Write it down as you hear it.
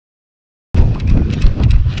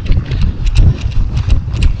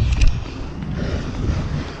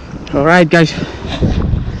All right, guys.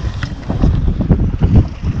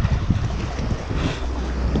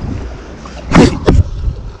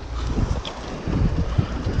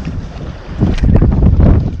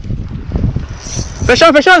 Fish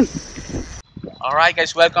on, fish on. All right,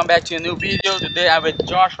 guys. Welcome back to a new video. Today I'm with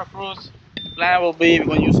Joshua Cruz. Plan will be we're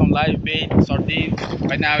gonna use some live bait, sardine.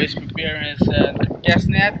 Right now he's preparing his cast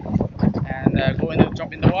net and going to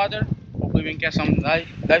jump in the water. Hopefully we can catch some live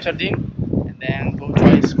sardine, and then go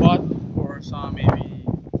try a spot for some maybe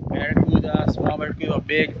barracuda, small barracuda, or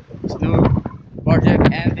big snook,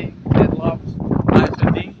 barjack, andy, deadlocks, live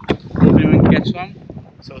sardine. Hopefully we can catch some.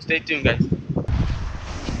 So stay tuned, guys.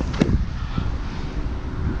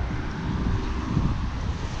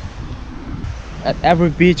 At every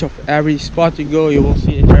beach of every spot you go, you will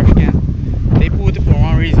see a trash can. They put it for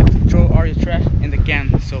one reason, to throw all your trash in the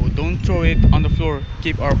can. So don't throw it on the floor.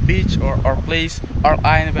 Keep our beach or our place, our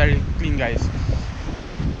island very clean, guys.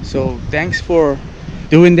 So thanks for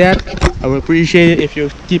doing that. I will appreciate it if you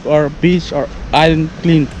keep our beach or island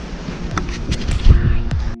clean.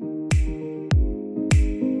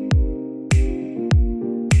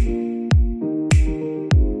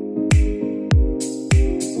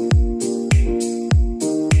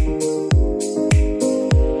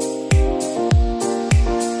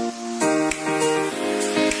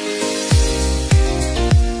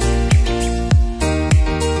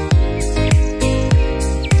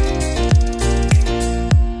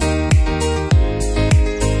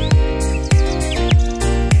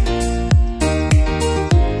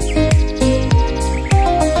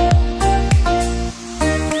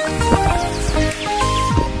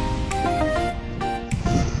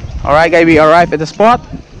 Alright, guys, we arrived at the spot.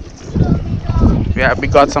 We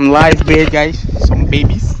got some live bait, guys, some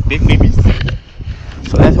babies, big babies.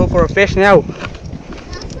 So let's hope for a fish now.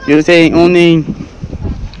 Using only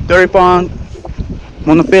 30-pound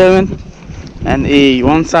monofilament and a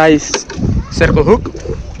one size circle hook,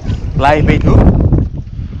 live bait hook.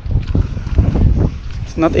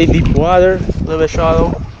 It's not a deep water, a little bit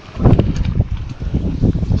shallow.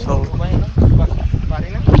 So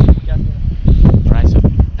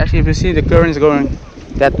actually, if you see, the current is going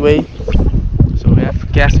that way, so we have to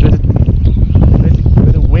cast with it,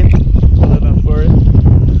 with the wind a little bit further.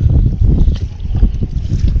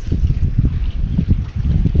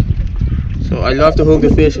 So I love to hook the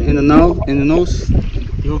fish in the nose,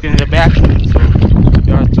 you hook it in the back. So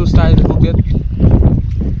there are two sides to hook it.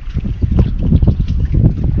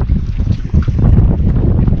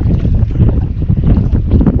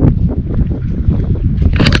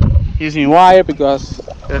 Using wire because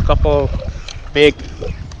there are a couple big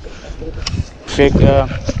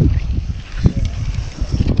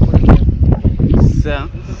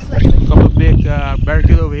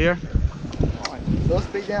barracuda over here.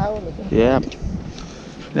 Yeah,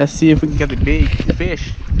 let's see if we can get the big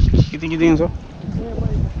fish. You think so?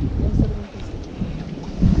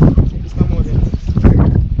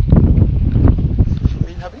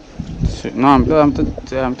 No, I'm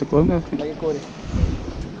too close.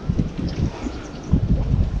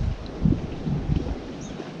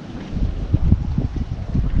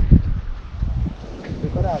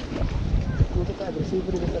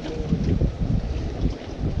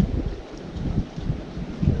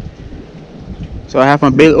 So I have my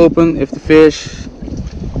bait open. If the fish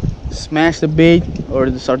smash the bait or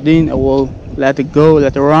the sardine, I will let it go,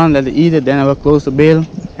 let it run, let it eat it. Then I will close the bail,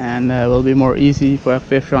 and it will be more easy for a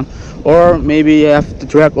fish on. Or maybe you have the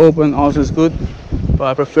drag open, also is good. But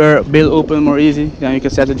I prefer bail open, more easy. Then you can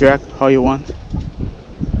set the drag how you want.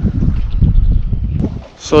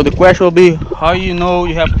 So the question will be, how you know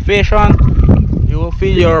you have a fish on? You will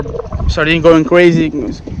feel your sardine going crazy,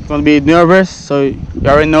 it's going to be nervous, so you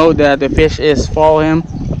already know that the fish is following him.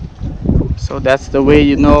 So that's the way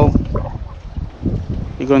you know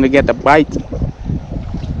you're going to get a bite.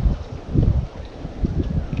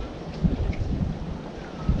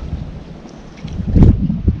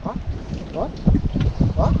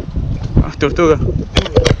 Tortuga.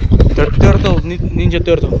 Turtle, ninja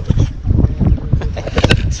turtle.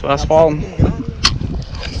 So that's falling.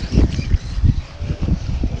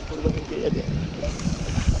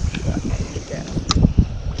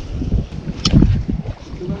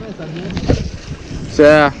 So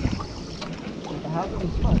yeah,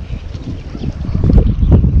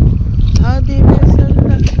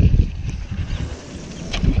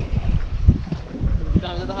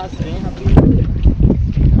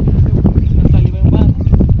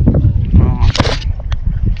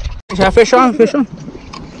 fish on.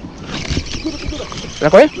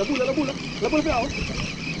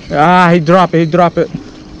 Ah, he drop it.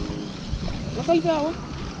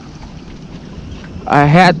 I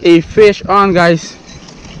had a fish on, guys.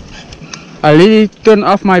 I literally turned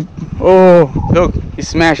off my, oh look, he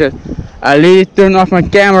smashed it. I literally turned off my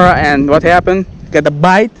camera, and what happened? Got a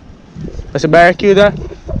bite. That's a barracuda.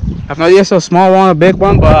 I've not yet saw a small one, a big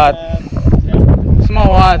one, but small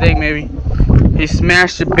one I think maybe. He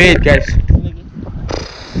smashed the bait, guys.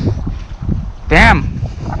 Damn.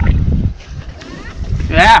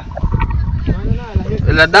 Yeah.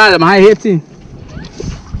 My hit him.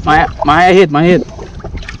 My hit.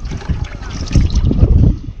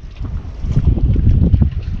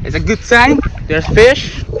 It's a good sign. There's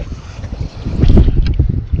fish.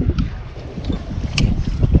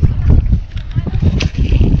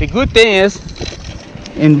 The good thing is,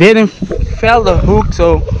 it didn't fell the hook,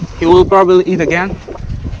 so he will probably eat again.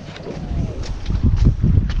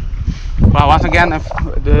 Well, once again,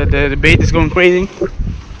 the bait is going crazy.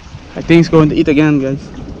 I think it's going to eat again, guys.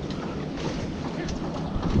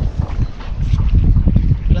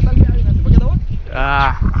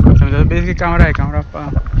 Sambil basic camera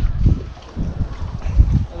pa.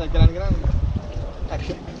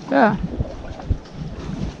 Yeah.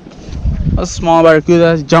 A small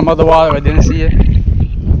barracuda jumped out of the water. I didn't see it.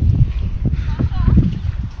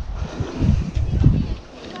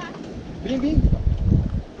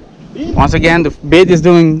 Once again, the bait is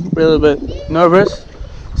doing a little bit nervous,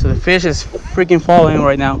 so the fish is freaking falling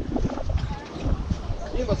right now.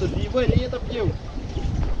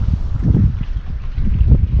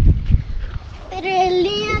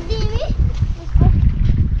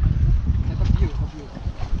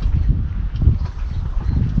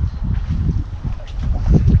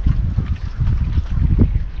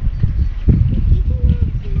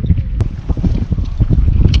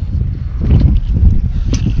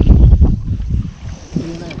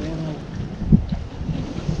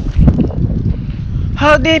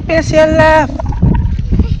 How deep is your love?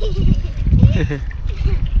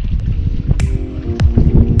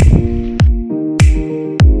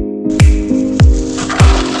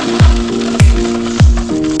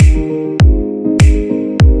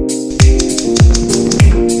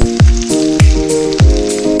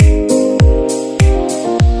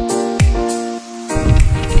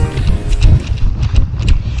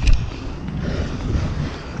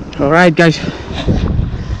 All right, guys.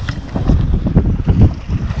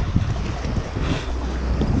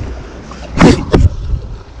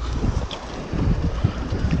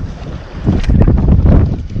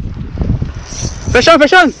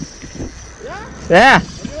 Fish on! Yeah!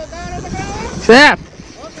 Snap!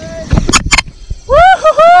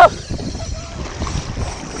 Woo-hoo-hoo!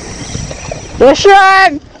 Fish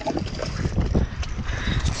on!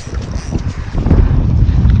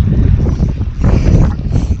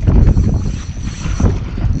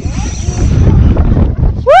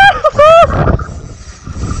 Woo-hoo-hoo!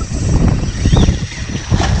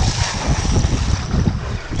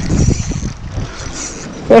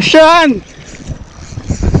 Fish on!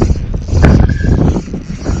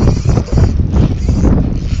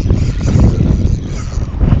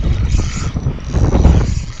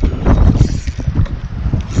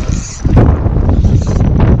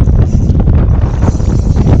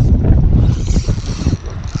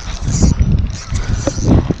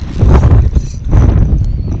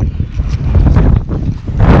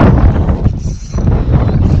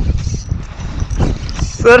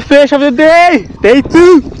 First fish of the day, day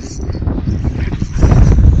 2.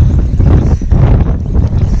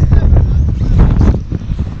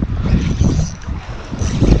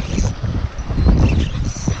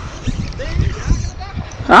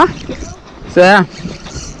 Hả? Xe.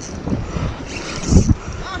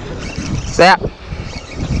 Xe.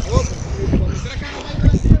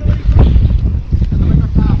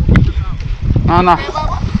 No.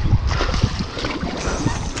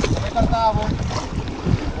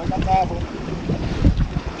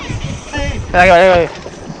 Đây.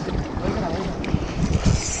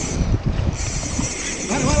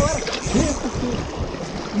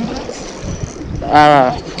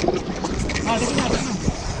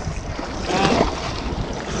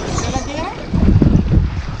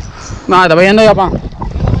 Nah, tapi yang apa?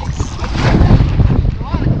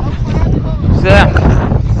 Sudah.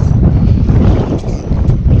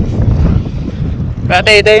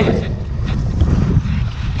 Hati-hati.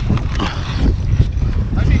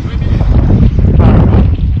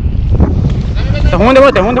 Tahun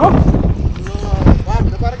depan.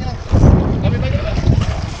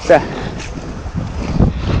 Sudah.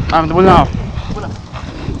 Betul lah.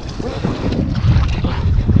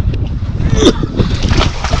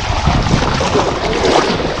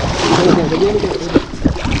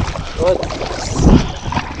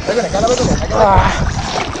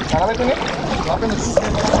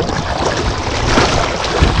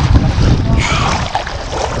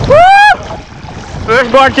 First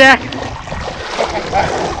Barjack.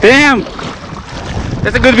 Damn.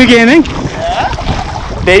 That's a good beginning.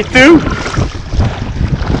 Yeah. Day 2.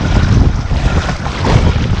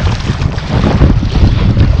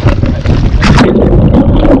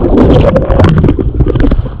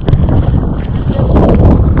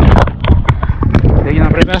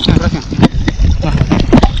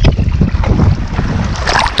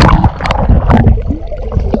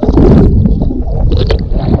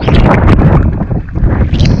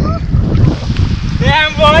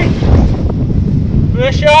 Damn boy!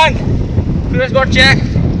 First on! First Barjack!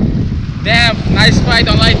 Damn, nice fight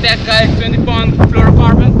on light that guy, 20-pound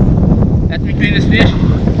fluorocarbon. Let me clean this fish.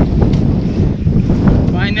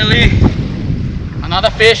 Finally,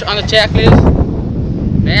 another fish on the checklist.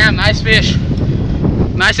 Damn, nice fish.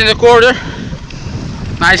 Nice in the quarter.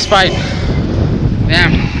 Nice fight.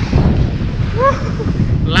 Damn. Woo.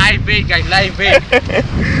 Live bait guys, live bait.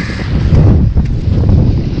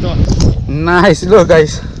 Nice, look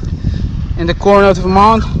guys. In the corner of the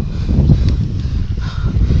mound.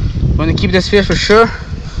 Gonna keep this fish for sure.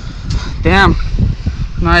 Damn.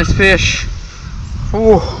 Nice fish.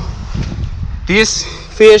 Ooh. This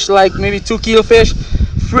fish, like maybe 2 kilo fish.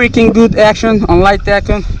 Freaking good action on light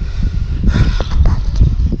tackle.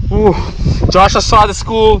 Ooh. Joshua saw the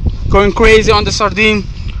school going crazy on the sardine,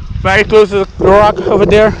 very close to the rock over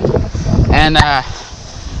there, and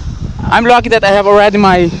I'm lucky that I have already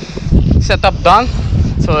my setup done,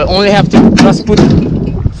 so I only have to just put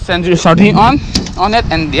sardine on it,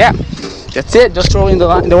 and yeah, that's it. Just throw in the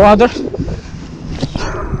water.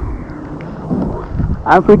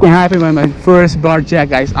 I'm freaking happy with my first Barjack,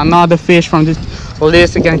 guys. Another fish from this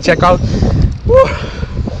list you can check out. Woo.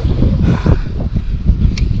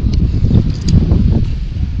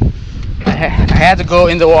 I had to go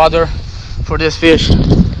in the water for this fish.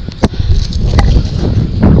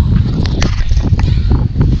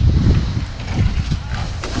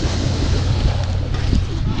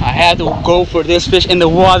 I had to go for this fish in the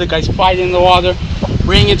water, guys. Fight in the water,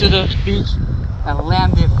 bring it to the beach, and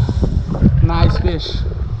land it. Nice fish.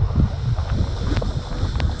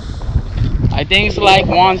 I think it's like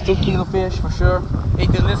 1-2 kilo fish for sure.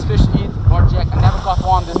 Ate the least fish to eat. Barjack. I never caught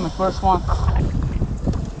one. This is my first one.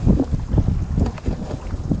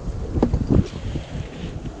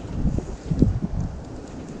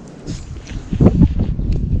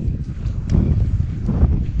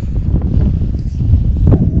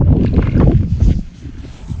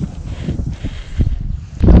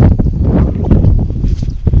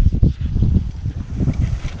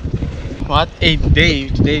 What a day.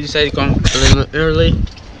 Today I decided to come a little early.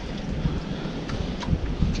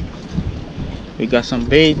 We got some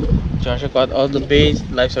bait. Joshua got all the bait,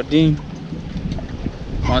 live sardine.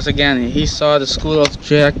 Once again, he saw the school of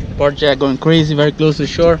Barjack going crazy very close to the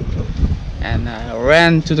shore, and I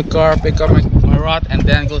ran to the car, pick up my rod, and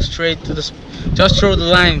then go straight to the, just throw the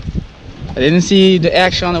line. I didn't see the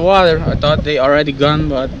action on the water. I thought they already gone,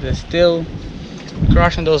 but they're still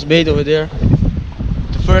crushing those bait over there.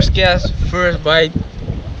 First cast, first bite,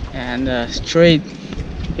 and straight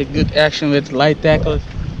hit good action with light tackle,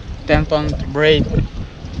 10-pound braid.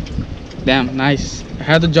 Damn, nice. I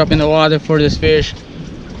had to jump in the water for this fish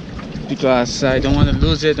because I don't want to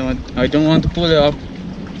lose it. I don't want to pull it up.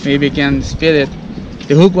 Maybe I can spit it.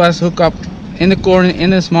 The hook was hooked up in the corner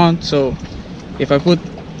in this mount, so if I put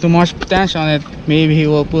too much potential on it, maybe he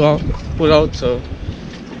will pull out. So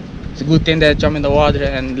it's a good thing that I jumped in the water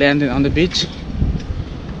and landed on the beach.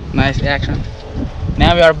 Nice action.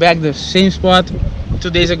 Now we are back the same spot 2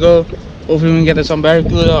 days ago. Hopefully we can get some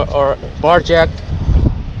barracuda or Barjack.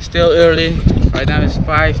 Still early. Right now it's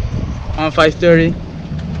 5:30.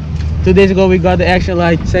 2 days ago we got the action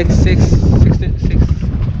like 6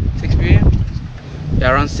 p.m.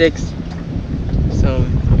 Yeah, around 6. So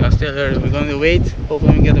we are still early. We're going to wait.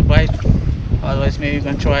 Hopefully we can get a bite. Otherwise maybe we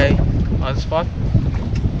can try other spot.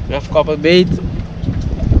 We have a couple bait.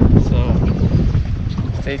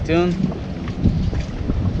 Stay tuned.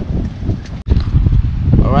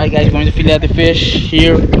 Alright guys, going to fillet the fish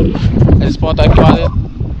here at the spot I caught it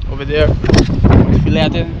over there.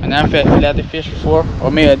 Fillet it. I never fillet the fish before,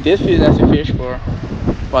 or maybe I did fillet the fish before,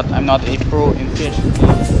 but I'm not a pro in fish.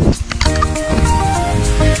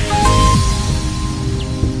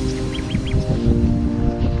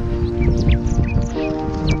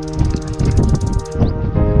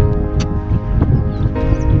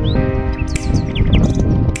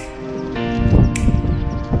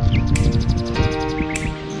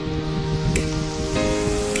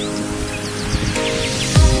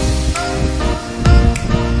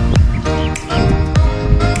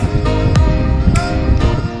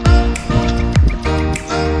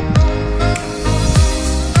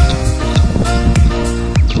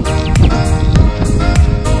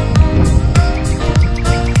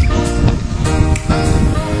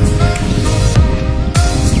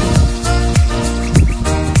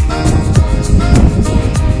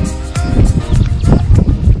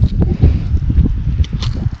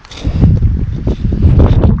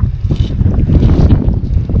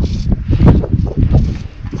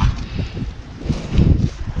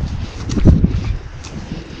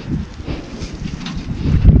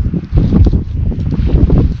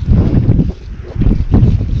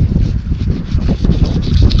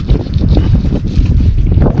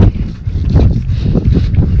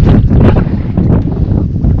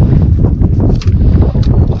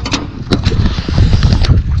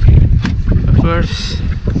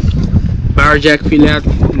 Barjack fillet,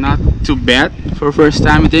 not too bad for first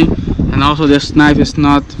time I think. And also this knife is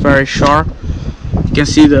not very sharp. You can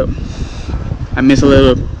see I miss a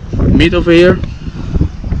little meat over here.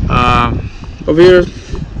 Over here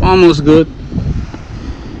almost good.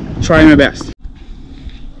 Try my best.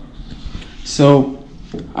 So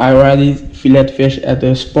I already fillet fish at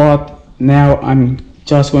the spot. Now I'm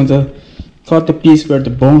just going to cut the piece where the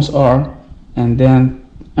bones are, and then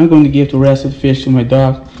I'm going to give the rest of the fish to my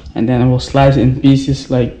dog, and then I will slice it in pieces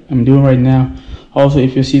like I'm doing right now. Also,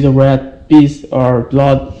 if you see the red piece or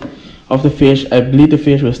blood of the fish, I bleed the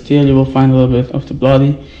fish, but still you will find a little bit of the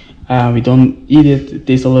bloody. We don't eat it, it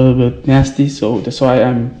tastes a little bit nasty, so that's why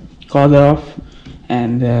I'm cut it off.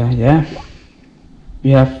 And yeah,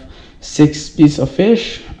 we have 6 pieces of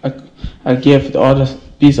fish. I gave the other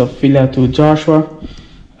piece of fillet to Joshua.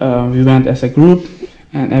 We went as a group,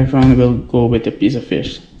 and everyone will go with a piece of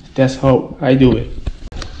fish. That's how I do it.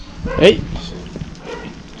 Hey,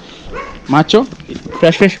 macho,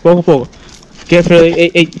 fresh fish, poco poco.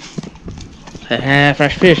 Carefully, hey.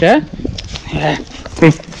 Fresh fish, eh?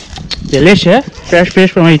 Delicious, fresh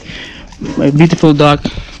fish from my beautiful dog,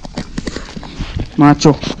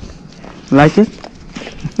 Macho. Like it?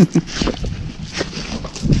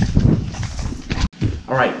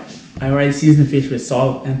 Alright, I already seasoned the fish with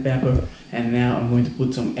salt and pepper, and now I'm going to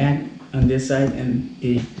put some egg on this side and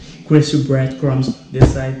a crispy breadcrumbs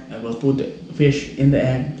this side. I will put the fish in the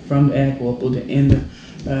egg. From the egg we'll put it in the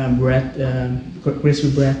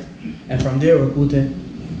crispy bread, and from there we'll put it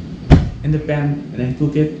in the pan and then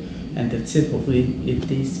cook it, and that's it. Hopefully it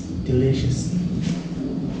tastes delicious.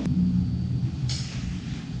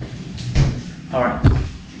 Alright,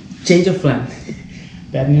 change of plan.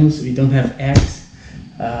 Bad news, we don't have eggs,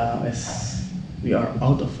 as we are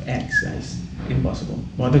out of eggs, guys. Impossible,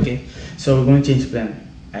 but okay, so we're going to change plan.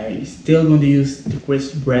 I still going to use the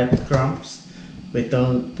crisp bread crumbs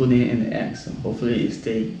without putting it in the eggs, so hopefully it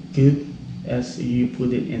stays good as you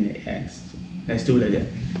put it in the eggs. Let's do it like that.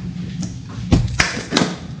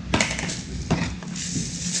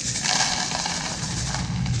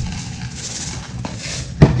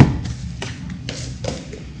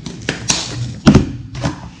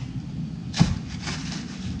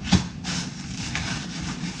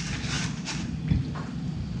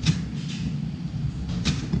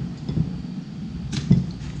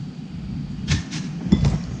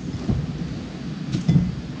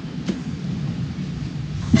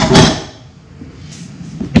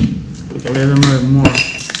 A little bit more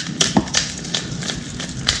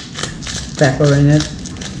pepper in it.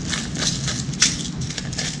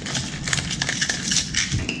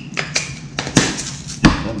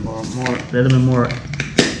 A little bit more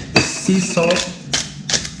sea salt.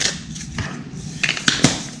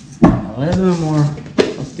 A little bit more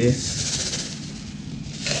of this.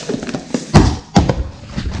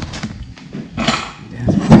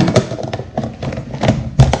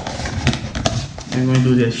 I'm going to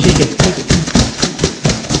do this. Shake it.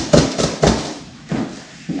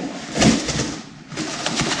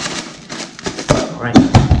 Alright,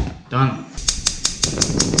 done.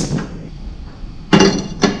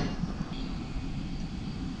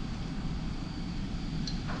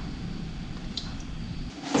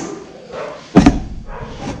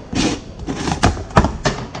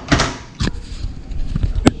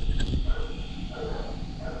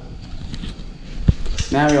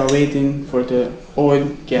 Now we are waiting for the oil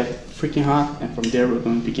to get freaking hot, and from there we're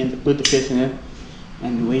going to begin to put the fish in it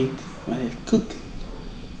and wait when it cooks.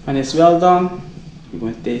 When it's well done, we're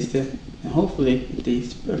going to taste it, and hopefully it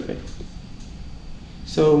tastes perfect.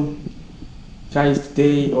 So guys,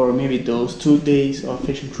 today, or maybe those 2 days of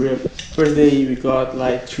fishing trip, first day we got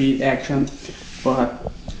like 3 action,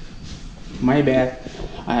 but my bad,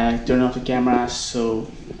 I turned off the camera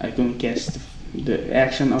so I couldn't catch the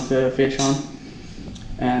action of the fish on.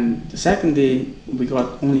 And the second day we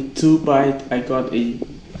got only 2 bites. I got a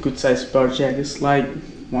good sized barjack. It's like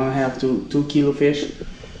 1.5 to 2 kilo fish.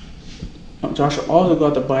 Josh also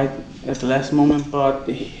got a bite at the last moment, but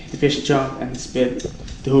the fish jumped and spit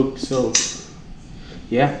the hook. So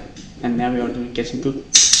yeah, and now we are doing catch and cook.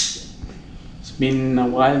 It's been a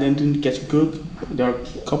while then doing catch and cook. There are a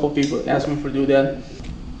couple people asking me to do that.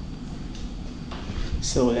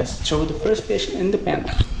 So let's throw the first fish in the pan.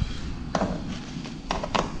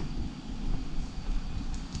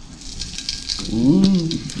 Ooh.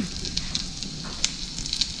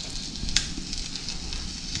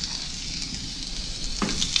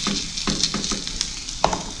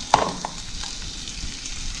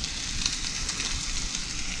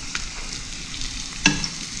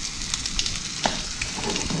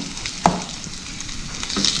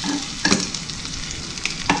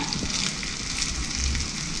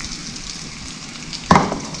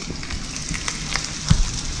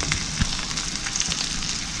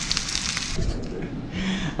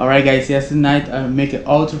 Alright guys, yesterday night I make an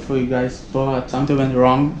outro for you guys, but something went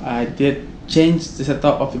wrong. I did change the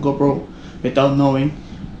setup of the GoPro without knowing,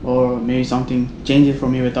 or maybe something changed it for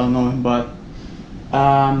me without knowing. But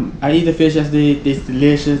I eat the fish yesterday. It tastes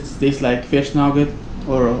delicious. It tastes like fish nugget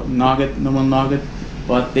or nugget, normal nugget,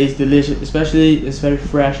 but tastes delicious. Especially it's very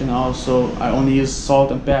fresh, and also I only use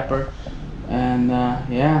salt and pepper. And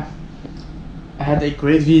yeah, I had a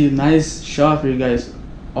great video, nice shot for you guys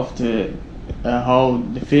of the how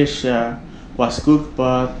the fish was cooked,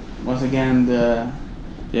 but once again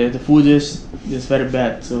the food is very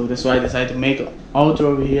bad, so that's why I decided to make an outro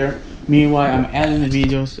over here. Meanwhile, I'm editing the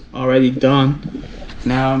videos already done.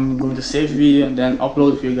 Now I'm going to save the video and then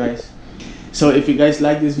upload it for you guys. So if you guys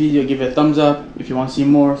like this video, give it a thumbs up. If you want to see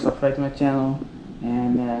more, subscribe to my channel.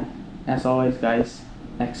 And as always guys,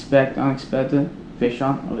 expect unexpected fish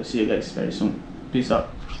on. I will see you guys very soon. Peace out.